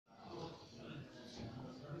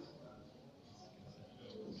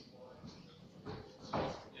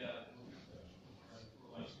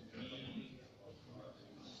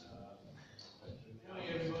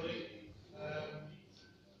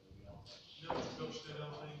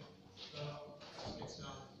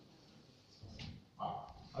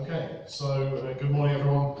Okay, so good morning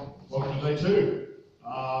everyone. Welcome to day 2.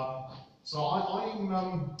 I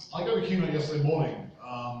got a keynote yesterday morning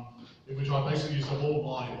in which I basically used up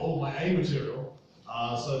all my A material.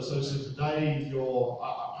 So today you're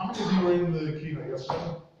how many of you were in the keynote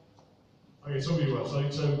yesterday? Okay, some of you were. So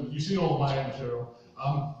you've seen all of my A material.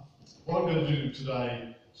 What I'm going to do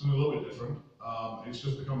today is something a little bit different. It's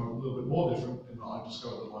just become a little bit more different in that I've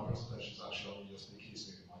discovered that my presentation is actually on a USB key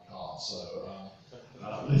stick in my car. So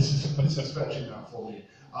this is fetching that for me.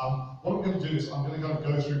 What I'm going to do is I'm going to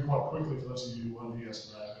go through quite quickly, for those of you who weren't here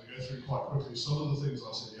yesterday, I'm going to go through quite quickly some of the things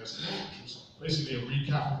I said yesterday, which was basically a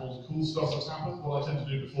recap of all the cool stuff that's happened. What I tend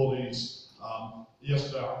to do before these,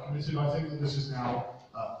 yesterday I committed, I think that this is now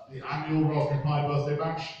the annual Raspberry Pi birthday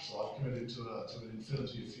bash, so I've committed to an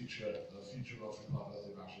infinity of future Raspberry Pi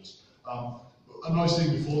birthday bashes. A nice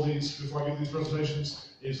thing before I give these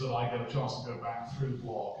presentations is that I get a chance to go back through the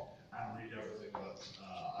blog and read everything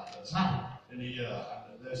that's happened in a year.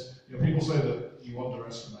 And there's, people say that you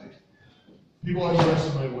underestimate. People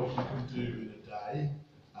overestimate what you can do in a day,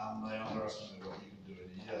 and they underestimate what you can do in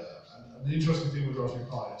a year. And the interesting thing with Raspberry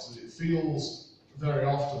Pi is that it feels very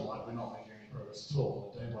often like we're not making any progress at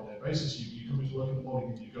all. On a day-by-day basis, you come into work in the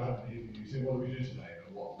morning and you go home in the evening and you think, what do we do today?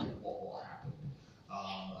 And what happened?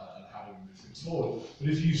 And how do we move things forward? But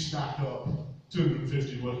if you stack up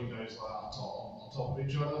 250 working days like that on top of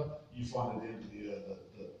each other, you find at the end of the year that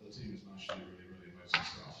the team has managed to do really, really amazing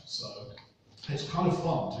stuff. So it's kind of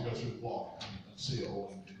fun to go through the blog and see it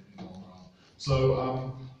all in one run. So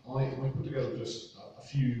I put together just a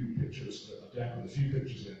few pictures, a deck with a few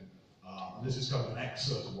pictures in, and this is kind of an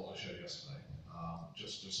excerpt of what I showed yesterday.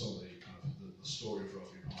 Just some of the kind of the story of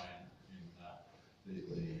Raspberry Pi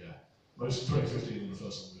in most of 2015 and the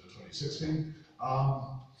first one in 2016.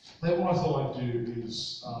 Then what I thought I'd do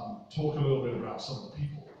is talk a little bit about some of the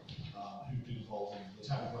people who've been involved in the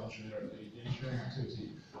technical engineering, the engineering activity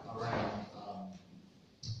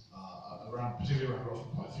particularly around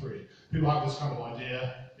Raspberry Pi 3. People have this kind of idea.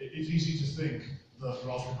 It's easy to think that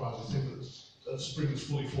Raspberry Pi is a thing that springs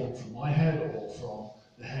fully formed from my head or from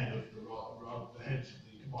the head of the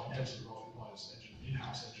combined heads of the Raspberry Pi's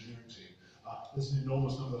in-house engineering team. There's an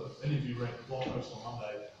enormous number. Any of you read the blog post on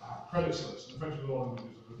Monday, credits list, and effectively what I'm going to do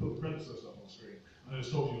is I'm going to put the credits list up on the screen and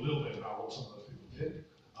just talk to you a little bit about what some of those people did,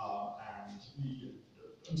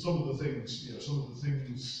 and some of the things,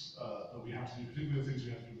 that we have to do, particularly the things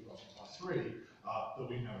we have to do with Raspberry Pi 3 that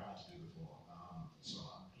we never had to do before. So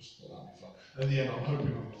I just thought that'd be fun. And in the end, I'm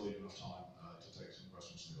hoping I'm going to leave enough time to take some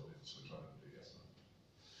questions from the audience, which I didn't do yesterday.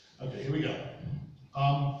 Okay, here we go.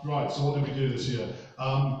 Right, so what did we do this year?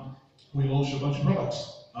 We launched a bunch of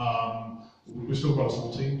products. We've still got a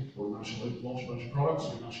small team, but we managed to launch a bunch of products.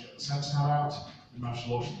 We managed to get the Sense tab out. We managed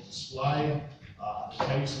to launch the display, the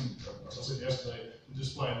case, and as I said yesterday, the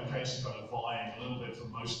display and the case are kind of vying a little bit for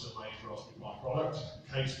most delayed Raspberry Pi product.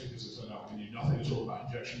 The case, because it turned out we knew nothing at all about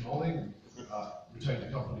injection molding, retained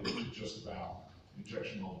a company that did just about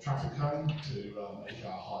injection mold traffic cone to make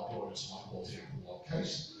our high glorious, high quality Apple Watch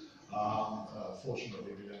case.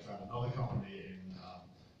 Fortunately, we then found another company in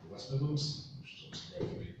the West Midlands, which is obviously great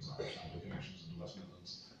for me because I have family connections in the West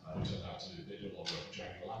Midlands, who turned out they did a lot of work with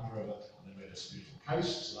Jaguar Land Rover, and they made us a beautiful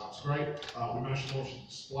case, so that was great. We managed to launch the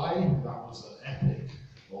display. That was an epic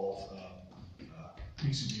of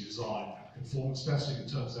PCB design and conformance testing. It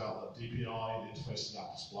turns out that DPI, the interface to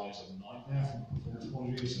that display, is a nightmare from a performance point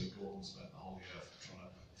of view, so Gordon spent the whole year trying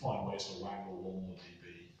to find ways to wangle 1 more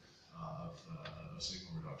dB of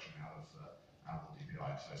signal reduction out of the DPI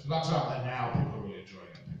interface. But that's out there now. People are really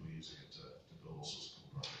enjoying it. People are using it to build all sorts of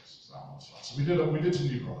cool projects. So that one was fun. So we did some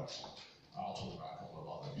new products. I'll talk about a couple of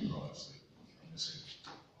other new products that are missing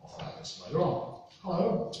off that list later on.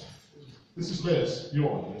 Hello. This is Liz. You're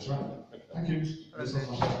on Liz, right? Thank you. Liz does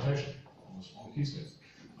my presentation on the key stick.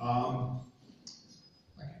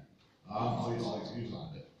 Thank you. I'll use that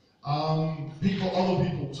a bit. Other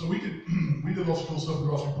people. So we did lots of cool stuff with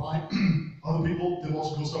Raspberry Pi. Other people did lots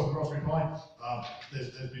of cool stuff with Raspberry Pi.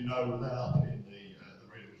 There's been no let up in the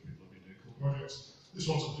rate at which people have been doing cool projects. This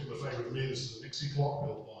one's a particular favourite of me. This is a Nixie clock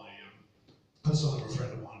built by a son of a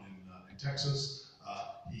friend of mine in Texas.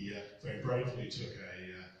 He very bravely took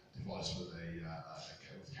a device with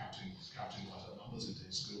counting letter numbers into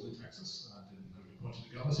his school in Texas. Didn't nobody pointed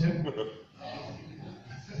a gun at him.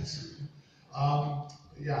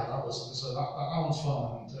 Yeah, that one's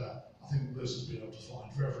fun, and I think Liz has been able to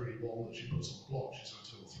find for every one that she puts on the block, she's found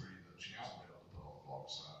 2 or 3 that she hasn't been able to put on the block.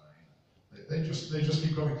 So They just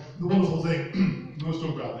keep coming. The wonderful thing, let's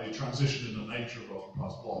talk about the transition in the nature of Raspberry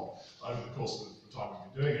Pi's blog over the course of the time we've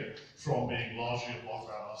been doing it, from being largely a blog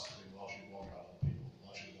about us to being largely a blog about other people,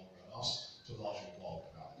 largely a blog about us to largely a blog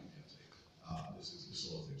about the community. This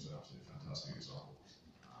sort of thing is an absolutely fantastic example.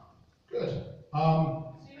 Good.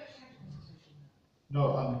 No,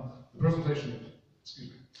 the presentation,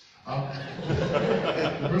 excuse me.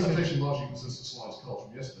 The presentation largely consists of slides culled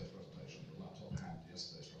from yesterday's presentation. The laptop had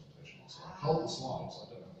yesterday's presentation on, so I culled the slides.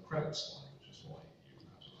 I don't have the credits slide, which is why you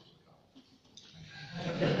have to look it up.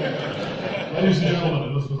 Ladies and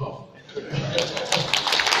gentlemen, Elizabeth Upton.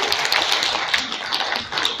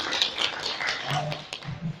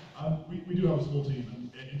 We do have a small team, and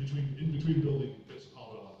in between building bits of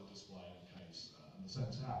hardware like the display and the case and the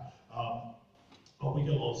sensor app, but we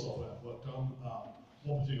get a lot of software work done.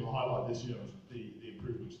 One particular highlight this year is the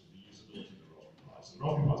improvements to the usability of the Raspberry Pi. So the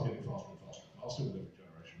Raspberry Pi is getting faster and faster and faster with every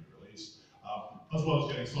generation we release. As well as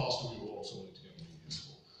getting faster, we were also wanting to get more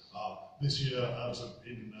useful. This year, so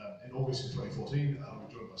in August of 2014, we were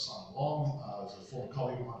joined by Simon Long, as a former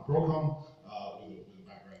colleague of mine at Broadcom, with a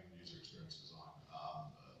background in user experience design.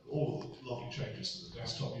 All of the lovely changes to the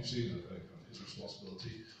desktop you've seen are kind of his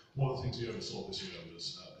responsibility. One of the things we oversaw this year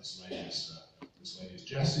was this lady is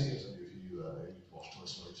Jessie, as any of you who've watched Toy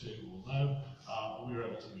Story 2 will know. We were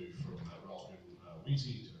able to move from Raspberry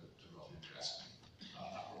Wheezy to Raspberry Jessie.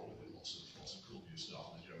 That brought with it lots of cool new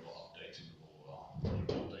stuff and a general updating of all of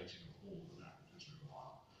the packages we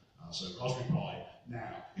rely on. So Raspberry Pi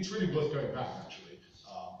now, it's really worth going back actually,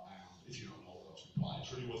 and if you don't know Raspberry Pi,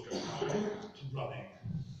 it's really worth going back to running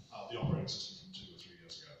the operating system from 2 or 3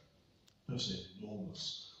 years ago. There's an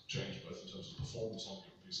enormous change both in terms of performance on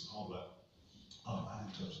a piece of hardware and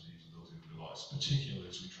in terms of the usability of the device, particularly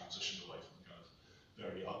as we transitioned away from the kind of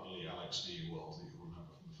very ugly LXD world that you'll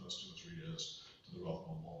remember from the first 2 or 3 years to the rather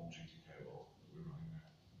more modern GTK world that we're running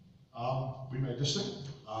now. We made this thing.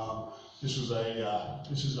 This is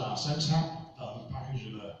our Sense app packaged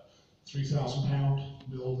in a £3,000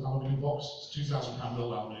 milled aluminium box. It's a £2,000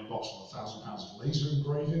 milled aluminium box with £1,000 of laser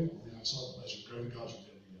engraving on the outside. The laser engraving guys are getting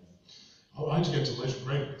I had to get into the laser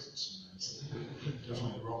engraving business. It's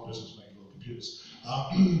definitely the wrong business making little computers.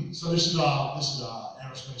 So this is our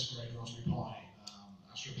aerospace grade Raspberry Pi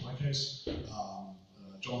Astro Pi case.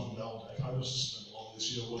 Jonathan Bell and Dave Hovis spent a lot of this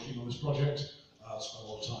year working on this project. Spent a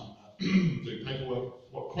lot of time doing paperwork,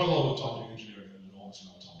 quite a lot of time doing engineering and an enormous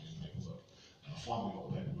amount of time doing paperwork. Finally got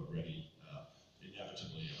the paperwork ready,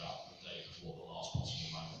 inevitably about the day before the last possible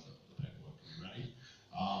moment that the paperwork could be ready.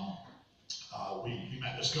 We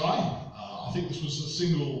met this guy. I think this was the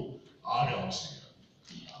single, I'll be honest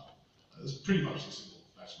with you, it's pretty much the single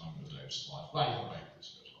best moment of Dave's life. Well, you know,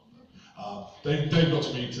 this goes on. Dave got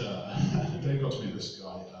to meet this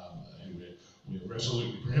guy who we're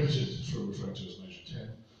resolutely prohibited from referring to as Major Tim,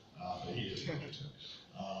 but he is Major Tim.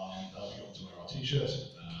 We got him to wear our t-shirt.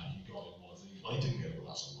 He got in one of these. Well, he didn't get it,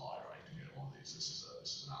 well, that's a lie, right? He didn't get one of these. This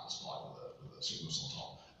is an Atlas 5 with a Cygnus on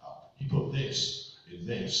top. He put this in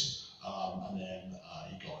this, and then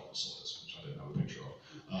he got it in the Solace, which I didn't have a picture of.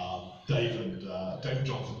 Dave and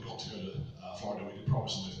Jonathan got to go to Florida. We did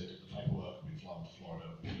promise them if they did the paperwork, we'd fly them to Florida.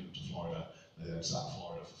 We flew them to Florida. They then sat in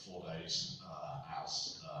Florida for 4 days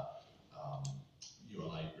as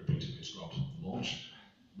ULA repeatedly scrubbed the launch.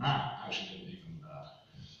 Matt actually didn't even.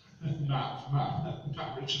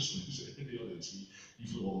 Matt Richardson is in the audience. He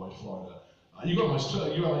flew all the way to Florida. You got a nice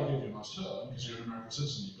turn. ULA gave you a nice turn because you're an American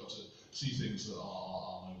citizen. You've got to see things that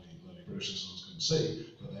our lonely British citizens couldn't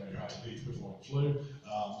see. But then you had to leave before it flew.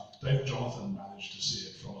 Dave and Jonathan managed to see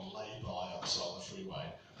it from a lay-by on the side of the freeway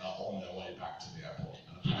on their way back to the airport.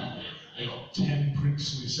 And apparently they got 10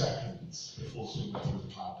 princely seconds before the thing went through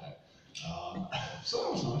the cloud deck. So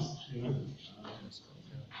that was nice, you know.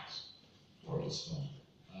 Florida's fun.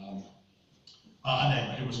 And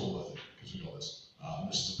then it was all worth it because we got this.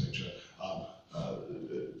 This is a picture.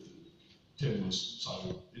 Tim was so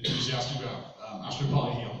enthusiastic about Astro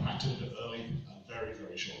Pi. He unpacked it a bit early, and very,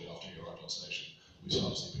 very shortly after he arrived on station, we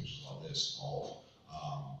started to see pictures like this of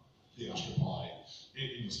the Astro Pi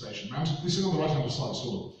in the station mounted. This is on the right hand side,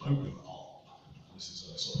 sort of open arm. This is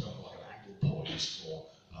a sort of kind of like an angled poise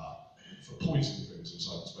for poising things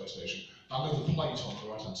inside the space station. That little plate on the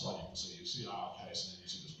right hand side, you see our case, and then you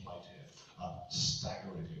see this plate here.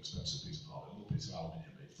 Staggeringly expensive piece of hardware, a little piece of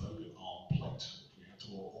aluminium, a Vogan arm plate. We had to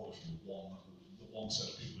order from the one set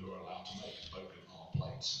of people who are allowed to make Vogan arm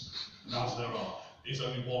plates. And as there is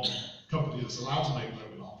only one company that's allowed to make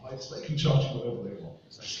Vogan arm plates, they can charge you whatever they want.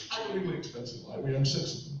 It's staggeringly expensive. Like, we own 6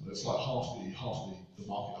 of them. It's like half the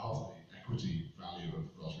market, half of the equity value of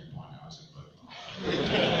Raspberry Pi now is in Vogan arm.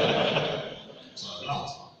 So that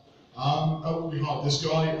was fun. hired this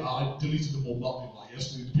guy. I deleted them all not like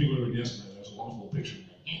yesterday. The people who were in yesterday, there was a wonderful picture of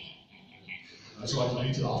me. So I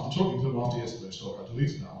deleted after talking to him after yesterday's talk. I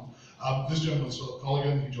deleted that one. This gentleman's Philip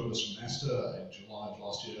Colligan. He joined us from Nesta in July of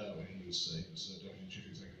last year, when he was Deputy Chief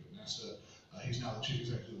Executive at Nesta. He's now the Chief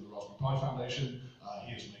Executive of the Raspberry Pi Foundation.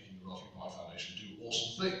 He is making the Raspberry Pi Foundation do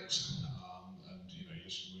awesome things. And you know, we're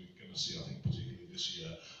going to see, I think, particularly this year,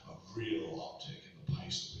 a real uptick in the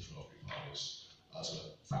pace at which Raspberry Pi is, as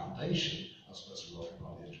a foundation, as opposed to Raspberry Pi,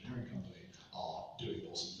 the engineering company, are doing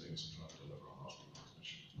awesome things and trying to deliver on Raspberry Pi's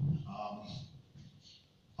mission.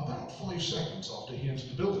 About 5 seconds after he entered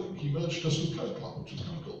the building, he merged us with Code Club, which was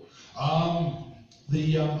kind of cool.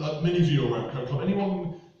 Many of you are aware of Code Club.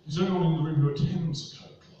 Is there anyone in the room who attends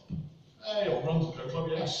Code Club? Hey, or runs a Code Club?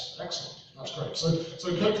 Yes, excellent. That's great.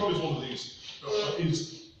 So Code Club is one of these.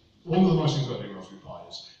 Is one of the nice things about doing Raspberry Pi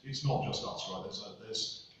is it's not just us, right?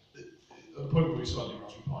 There's at the point where we started doing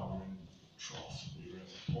Raspberry Pi, we were in trough. We were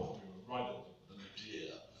right at the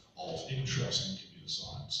nadir of interest in computer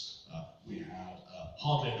science. We had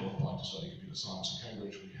hardly anyone applying to study computer science in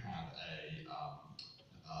Cambridge.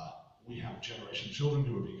 We had a generation of children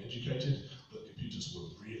who were being educated, but computers were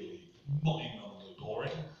really mind-numbingly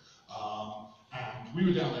boring. And we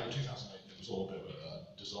were down there in 2008, and it was all a bit of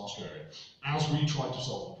a disaster area. As we tried to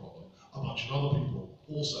solve the problem, a bunch of other people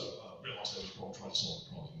also realised there was a problem, tried to solve the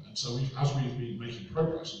problem. And so as we've been making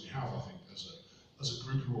progress, and we have, I think, as a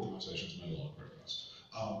group of organisations, made a lot of progress.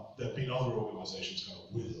 There have been other organisations kind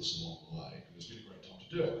of with us along the way, and it's been a great time to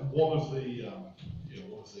do it. And one of the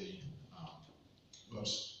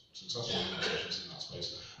most successful organisations in that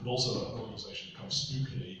space, and also an organisation that kind of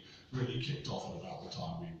spookily really kicked off at about the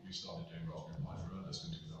time we started doing Raspberry Pi for earnest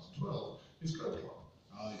in 2012, is Code Club.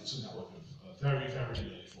 It's a network of very, very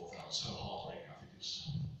nearly 4,000, so heartbreaking. I think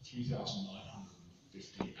it's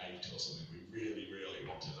 3,958 or something. We really, really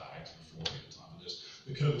wanted that 8 to 40 at the time of this.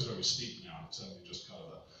 The curve is very steep now. It's only just kind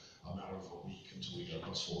of a matter of a week until we go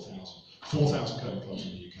across 4,000 coding clubs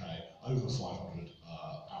in the UK, over 500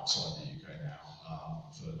 outside the UK now,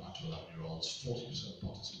 for 9 to 11-year-olds. 40% of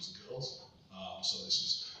participants are girls. So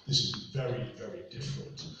this is very, very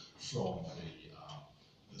different from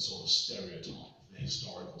the sort of stereotype, the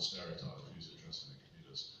historical stereotype of who's interested in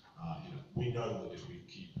computers. We know that if we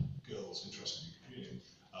keep girls interested in computing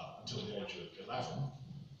until the age of 11,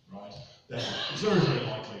 right, then it's very, very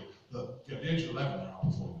likely that at the age of 11 they're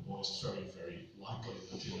outperforming the boys. It's very, very likely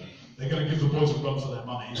that they're going to give the boys a run for their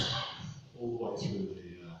money all the way through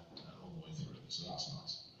so that's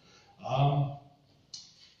nice.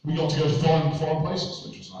 We got to go to foreign places,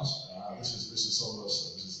 which was nice. This is some of us.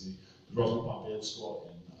 This is the Raspberry Pi Beard Squad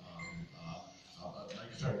at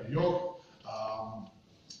Maker Faire in New York.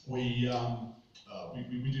 We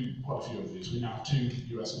do quite a few of these. We now have 2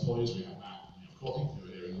 US employees. We have Matt and Courtney, who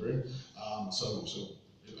are here in the room. So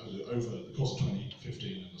over the course of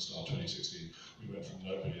 2015 and the start of 2016, we went from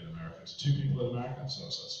nobody in America to 2 people in America, so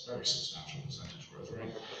that's a very substantial percentage growth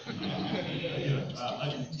rate.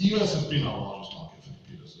 The US has been our largest market for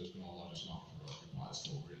computers. It's been our largest market for Raspberry Pis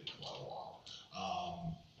for really quite a while.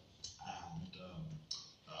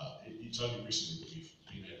 It's only recently that we've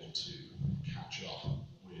been able to catch up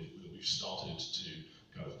with, we've started to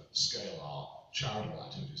kind of scale our charitable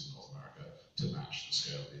activities in North America to match the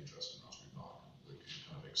scale of the interest in Raspberry Pi. We're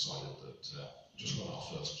kind of excited that just run our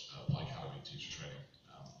first Pi Academy teacher training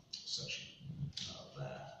session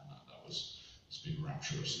there, and it's been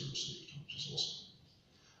rapturously received, which is awesome.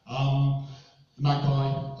 The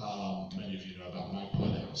Magpie, many of you know about the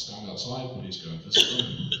Magpie. They have a stand outside. Please go and visit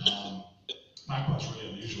them. Magpie is really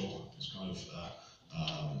unusual. It's kind of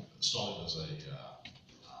started as a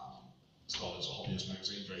hobbyist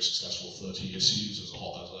magazine, very successful, 30 issues as a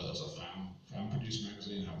fan-produced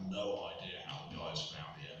magazine. I have no idea how the guys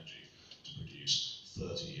found the energy to produce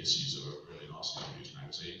 30 issues of a really nicely produced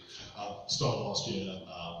magazine. Started last year,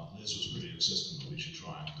 Liz was pretty insistent that we should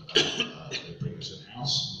try and bring this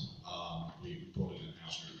in-house. We brought it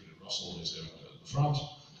in-house, we recruited Russell, who's here at the front,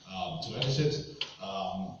 to edit it.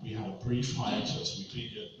 We had a brief hiatus.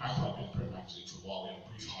 Magpie had been a print magazine for a while. We had a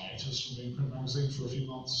brief hiatus from being a print magazine for a few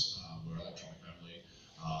months. We're electronic only,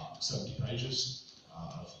 70 pages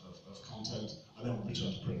of content, and then we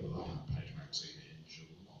returned to print with a 100-page magazine in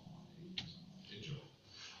July.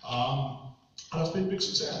 And that's been a big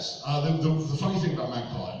success. The funny thing about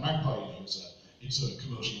Magpie, it's a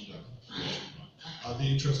commercial endeavor. The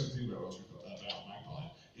interesting thing about Magpie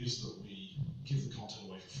is that we give the content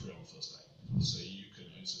away for free on the first day. So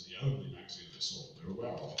it's the only magazine of this sort that we're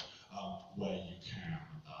aware of, where you can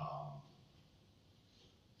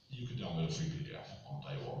download a free PDF on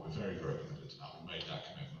day one. We're very, very committed to that. We made that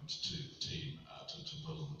commitment to the team, to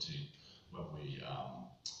Bill and the team when we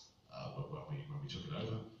took it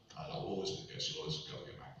over. That'll always be the case. You'll always go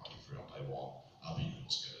get Magpie free on day one. But you can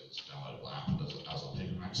also get it as a downloadable app and as a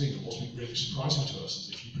paper magazine. And what's been really surprising to us is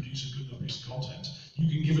if you produce a good enough piece of content, you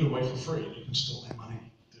can give it away for free and you can still make money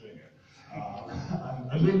doing it.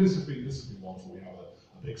 And then this has been wonderful. We have a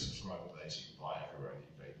big subscriber base. You can buy everywhere. You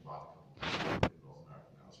can buy the in North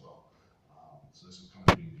America now as well. So this has kind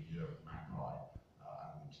of been the year of Magpie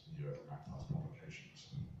and the year of Magpie's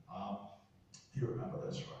publications. You remember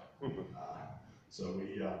this, right? So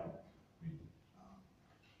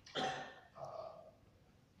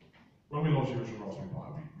when we launched the original Raspberry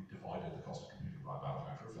Pi, we divided the cost of computing by about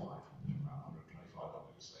a factor of 5, from around $125. I'm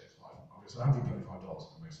going to say it's $5. I'm going to say $125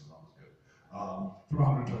 to make the numbers good. From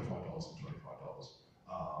 $125 to $25.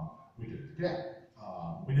 We did it again.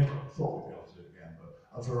 We never thought we'd be able to do it again, but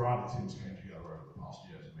a variety of things came together over the past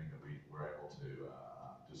year to mean that we were able to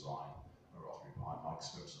design a Raspberry Pi. Mike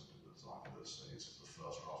Stimson did the design for this. It's the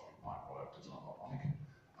first Raspberry Pi product designed by Mike.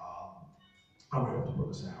 And we were able to put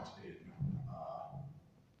this out in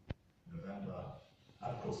November.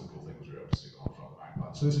 And of course, the cool thing was we were able to stick it on the front of the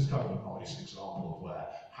Magpie. So this is kind of a nice example of where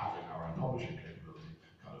having our own publishing capability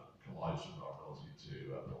kind of collides with our ability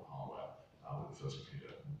to build hardware with the first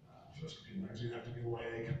computer magazine had to give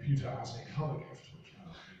away a computer as a cover gift, which kind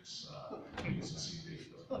of beats a CD.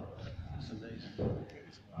 That's amazing.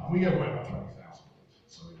 We gave away about 20,000 of it,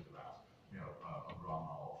 so we did about a run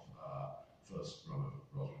of first run of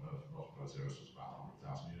Raspberry Pi Zeros was about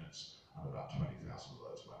 100,000 units, and about 20,000 of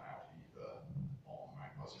those went out either on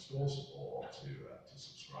Magpie's stores or to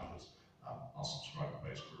subscribers. Our subscriber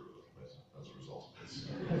base grew a little bit as a result of this.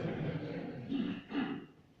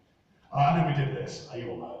 And then we did this.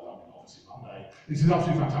 You all know, obviously Monday. This is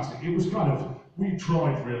absolutely fantastic. It was kind of, we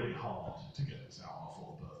tried really hard to get this out on our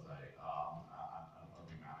 4th birthday, and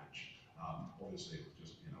we managed. Obviously, it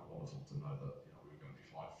was just wonderful to know that we were going to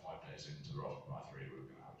be five days into the Raspberry Pi 3, we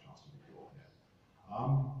were going to have a chance to meet you all here.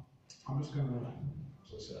 I'm just going to,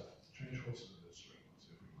 as I said, change horses a bit string. Let's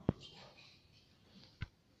see if we can make this work.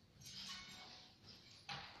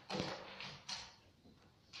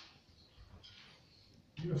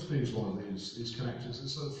 USB is one of these connectors.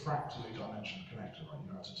 It's a fractally dimensioned connector, right?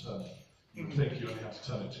 You have to turn it. You would think you only have to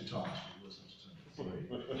turn it 2 times, but you always have to turn it 3.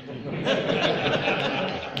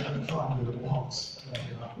 You can try and do it once. There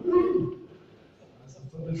we are. That's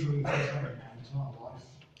literally the first time in my entire life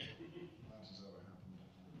that has ever happened.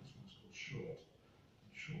 This one's called short.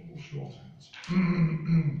 Shorthands.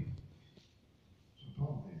 So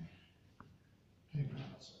pardon me. Hey man,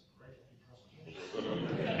 that's a great looking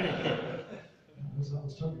present. That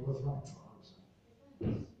was totally worth running for, I would say.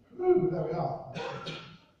 Ooh, there we are.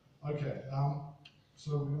 Okay, so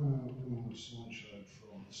we're going to do a slideshow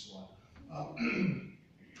from this slide.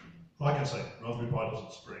 Like I say, Raspberry Pi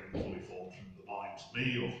doesn't spring fully formed from the minds of me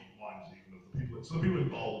or from the minds even of the people. So the people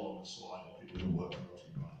involved on this slide are people who work for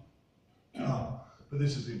Raspberry Pi. But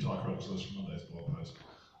this is the entire credits list from Monday's blog post.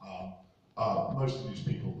 Most of these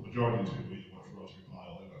people, the majority of these people either work for Raspberry Pi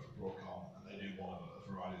or they work for Broadcom, and they do one of a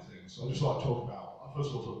variety of things. So I'd just like to talk about,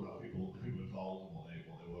 first of all, talk about the people involved and what they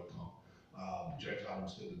worked on. James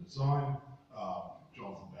Adams did the design.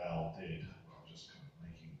 Jonathan Bell did, well, just kind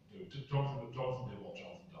of Jonathan did what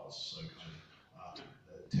Jonathan does, so kind of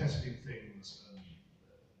testing things and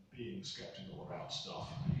being skeptical about stuff.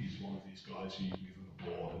 He's one of these guys who you can give him a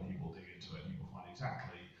board and he will dig into it and he will find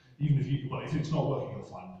exactly, even if if it's not working, he'll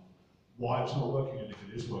find why it's not working, and if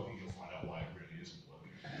it is working, he'll find out why it really isn't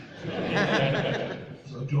working.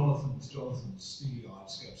 So Jonathan's steely-eyed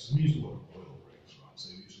skepticism. He used to work in oil rigs, right? So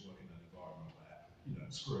he used to work in an environment where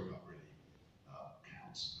screwing up really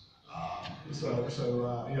counts. Yeah,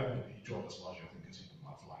 he joined us largely, I think, because he didn't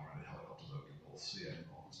like flying around in helicopters over the North Sea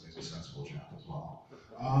anymore. So he's a sensible chap as well.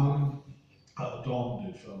 Don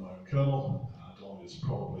did firmware and kernel. Don is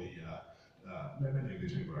probably many of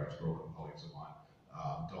these people are ex-Broadcom colleagues of mine.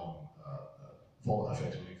 Don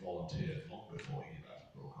effectively volunteered long before he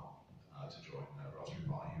left Broadcom to join Raspberry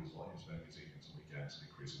Pi. He was spending his evenings and weekends and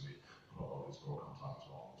increasingly put a lot of his Broadcom time as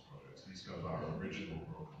well on this project. These guys are original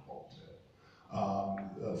Broadcom volunteer.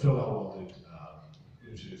 Phil Elwell did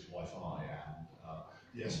Bluetooth, Wi-Fi, and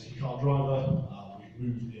the SD card driver.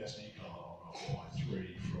 We've moved the SD card on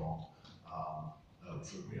Raspberry Pi 3 from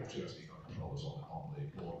we have 2 SD card controllers on the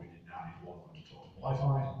board. We now need one of them to talk to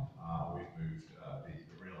Wi-Fi. We've moved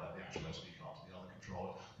the actual SD card to the other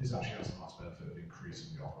controller. This actually has the nice benefit of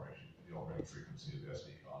increasing the operating frequency of the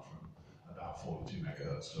SD card from about 42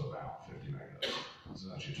 megahertz to about 50 megahertz. This is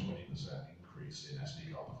actually a 20% increase in SD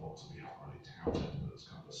card performance that we haven't really touted, but it's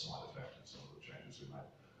kind of a side effect of some of the changes we made.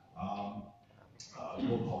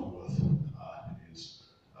 Gordon Hollingworth is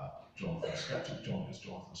Jonathan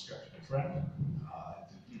friend.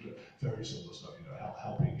 Very similar stuff, you know,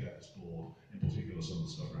 helping get this board, in particular some of the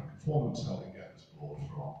stuff around conformance, helping get this board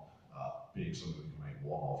from being something that you can make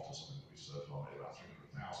one of to something that we so far made about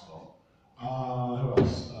 300,000 of. Who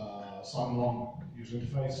else? Simon Long, user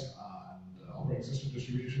interface and operating system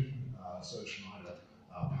distribution. Serge Schneider,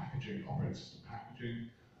 packaging, operating system packaging.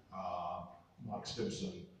 Mike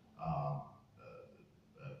Stimson,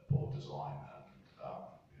 board design and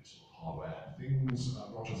sort of hardware things.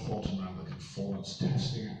 Roger Thornton ran the conformance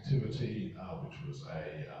testing activity, which was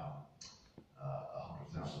a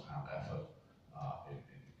 £100,000 effort in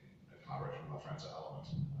collaboration with our friends at Element.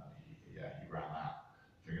 He ran that,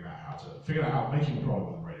 figuring out how making a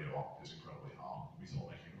product with a radio on is incredibly hard. We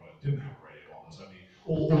thought making a product that didn't have a radio on. There's only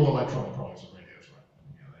all electronic products are radios, right?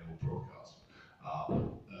 You know, they all broadcast.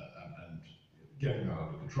 And getting that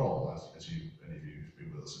under control, as any of you who've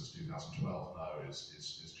been with us since 2012 know,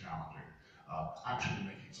 is challenging. Actually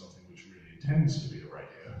making something which really intends to be a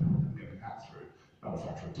radio and getting that through, about a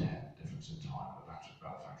factor of 10 difference in time, and about a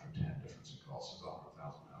factor of 10 difference in cost is £100,000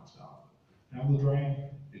 down the drain,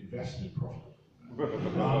 invested profitably.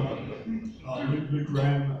 Luke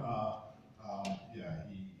Wren, he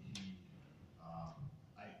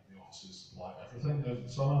ate the offices like everything over the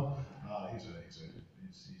summer. It was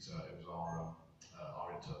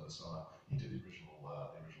our intern this summer. He did the original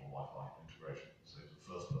Wi-Fi integration, so he was the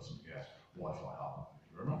first person to get Wi-Fi up.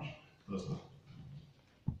 Thank you very much. First person.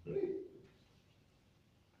 Really?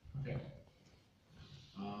 Okay.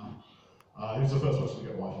 He was the first person to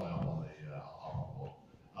get Wi-Fi up on the board.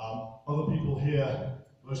 Other people here,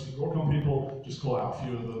 mostly Broadcom people, just call out a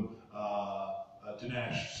few of them.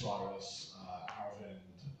 Dinesh, Cyrus,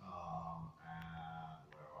 Aravind, and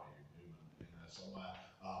where are you? Newman in there somewhere.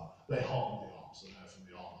 They harden the ARM, so they're from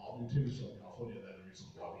the ARM hardening team in Southern California. They're the reason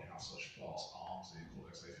why we have such fast ARMs, the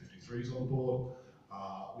Cortex A53s on board.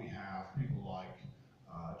 We have people like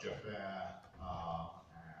Jeff Baer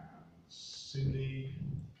and Cindy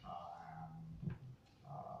and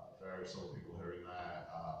various other people who are in there.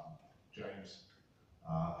 James,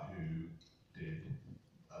 who did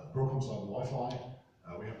the Broadcom side of the Wi-Fi.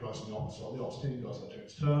 We have guys from the ops team, guys like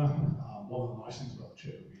James Turner. One of the nice things about the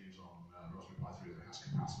chip that we use on Raspberry Pi 3 is it has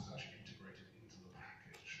capacitors actually integrated into the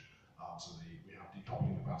package. We have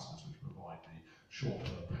decoupling capacitors which provide the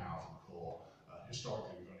short-term power from the core.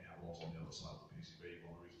 Historically, we've only had ones on the other side of the PCB.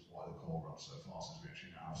 One of the reasons why the core runs so fast is we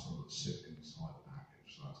actually now have some that sit inside the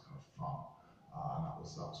package, so that's kind of fun. And that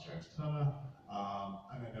was James Turner.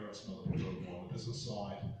 And then there are some other people more on the business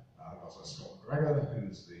side. Guys like Scott McGregor,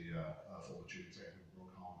 who's the former chief executive of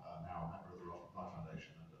Broadcom, now a member of the Raspberry Pi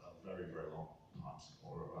Foundation and a very, very long time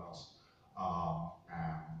supporter of ours.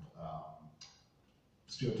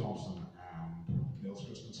 Stuart Thompson and Niels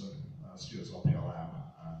Christensen. Stuart's on PLM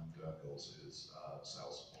and Niels is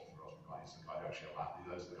sales support for Raspberry Pi. He's the guy who actually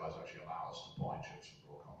those are the guys who actually allow us to buy chips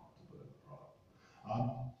from Broadcom to put in the product.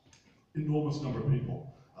 Enormous number of people.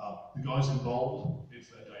 The guys involved, it's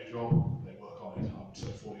their day job. They work on it, I would say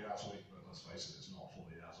 40 hours a week, but let's face it, it's not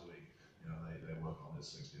 40 hours a week. You know, they work on it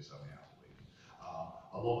 60 or 70 hours a week.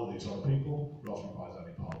 A lot of these other people, Raspberry Pi is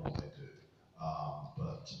only part of what they do.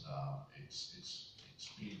 It's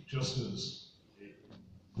been just as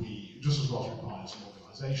Raspberry Pi as an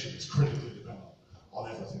organization is critically dependent on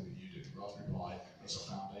everything that you do. Raspberry Pi as a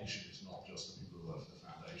foundation is not just the people who work for the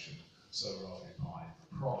foundation. So Raspberry Pi,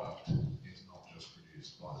 the product, is not just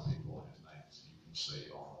produced by the people whose names you can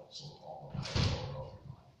see on the page of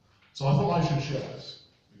Raspberry Pi. So I thought I should share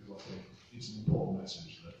this because I think it's an important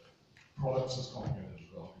message that products as complicated as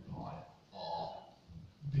Raspberry Pi are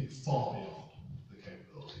far beyond the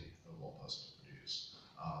capability of one person to produce.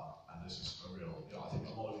 And this is a real, I think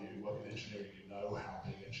a lot of you who work in engineering, you know how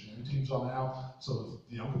big engineering teams are now. Some of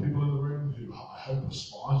the younger people in the room who I hope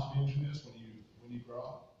aspire to be engineers when you grow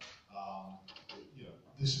up.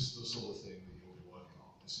 This is the sort of thing that you'll be working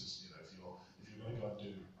on. This is, if you're going to go and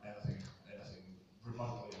do anything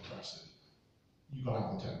remotely impressive, you've got to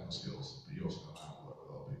have the technical skills, but you also got to have to work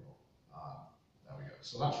with other people. There we go.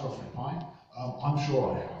 So that's Raspberry Pi. I'm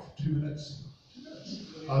sure I have 2 minutes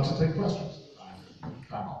to take questions.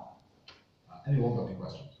 Bang on. Anyone got any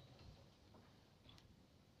questions?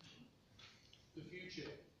 The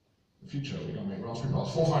future. The future, we're going to make Raspberry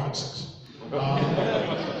Pis 4, 5, and 6.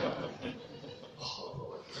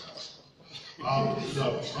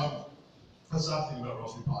 The sad thing about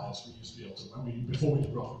Raspberry Pi is we used to be able to, before we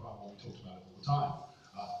did Raspberry Pi 1, we talked about it all the time.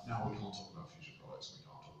 Now we can't talk about future products, we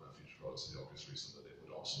can't talk about future products for the obvious reason that it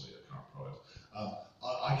would obsolete a current product.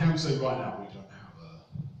 I can say right now we don't have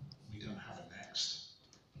a next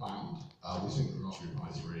planned. We think that Raspberry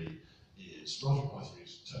Pi 3 is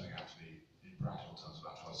turning out to be, in practical terms,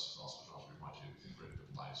 about twice as fast as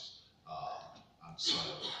So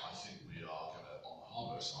I think we are going to, on the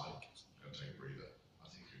hardware side, going to take a breather. I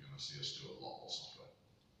think you're going to see us do a lot more software.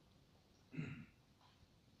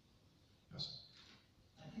 Yes?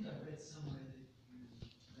 I think I read somewhere that you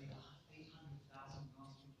made 800,000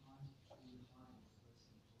 Raspberry Pis before you hired the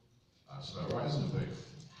first employee. That's about right, isn't it, Dave?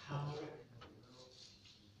 How?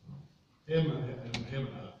 Him and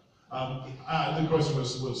her. The question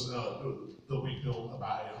was that we built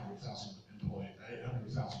about 800,000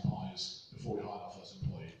 pies before we hired our first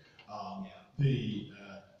employee.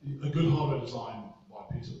 A good hardware design by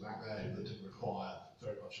Peter back there that didn't require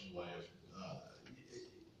very much in the way of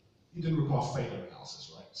it didn't require failure analysis,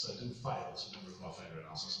 right? So it didn't fail, so it didn't require failure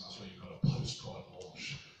analysis, and that's where you kind of post-product launch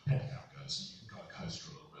headcount goes, so you can kind of coast for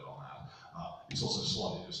a little bit on that. It's also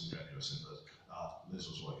slightly disingenuous in that Liz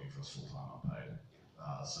was working for us full-time unpaid.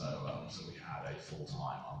 So we had a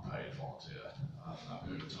full-time unpaid volunteer for that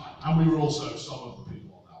period of time. And we were also, some of the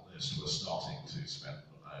people on that list were starting to spend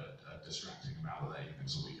a distracting amount of their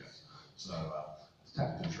evenings a weekend. So it's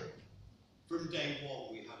technically true. From day one,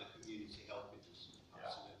 we had a community helping us.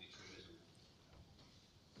 Absolutely true, isn't it?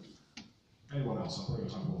 Anyone else? I'll bring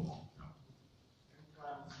us on one more.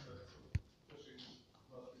 Plans for pushing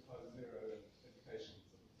Raspberry Pi Zero and education to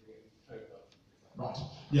bring it into code up. Right.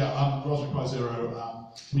 Yeah, Raspberry Pi Zero,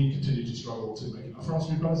 we continue to struggle to make enough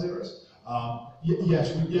Raspberry Pi Zeros. Raspberry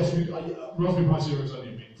Pi Zero is only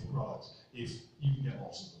a meaningful product if you can get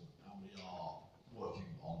lots of them, and we are working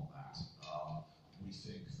on that. We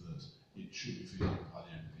think that it should be feasible by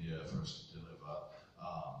the end of the year for us to deliver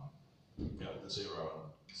the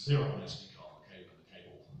Zero and SD card, the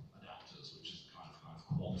cable adapters, which is kind of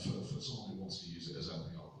quant for someone who wants to use it as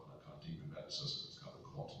anything other than a kind of deep embedded system. It's kind of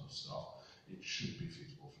quantum of stuff. It should be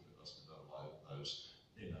feasible for us to develop those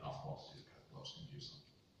in enough quantity that customers can use them.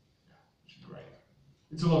 Yeah, which is great.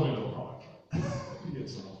 It's a lovely little product, right?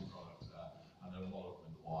 It's a lovely product, and there are a lot of them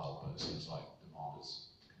in the wild, but it seems like demand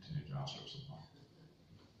is continuing to outstrip supply.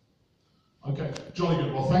 Okay, jolly good.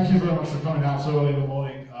 Well, thank you very much for coming out so early in the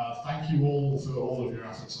morning. Thank you all for all of your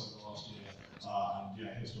efforts on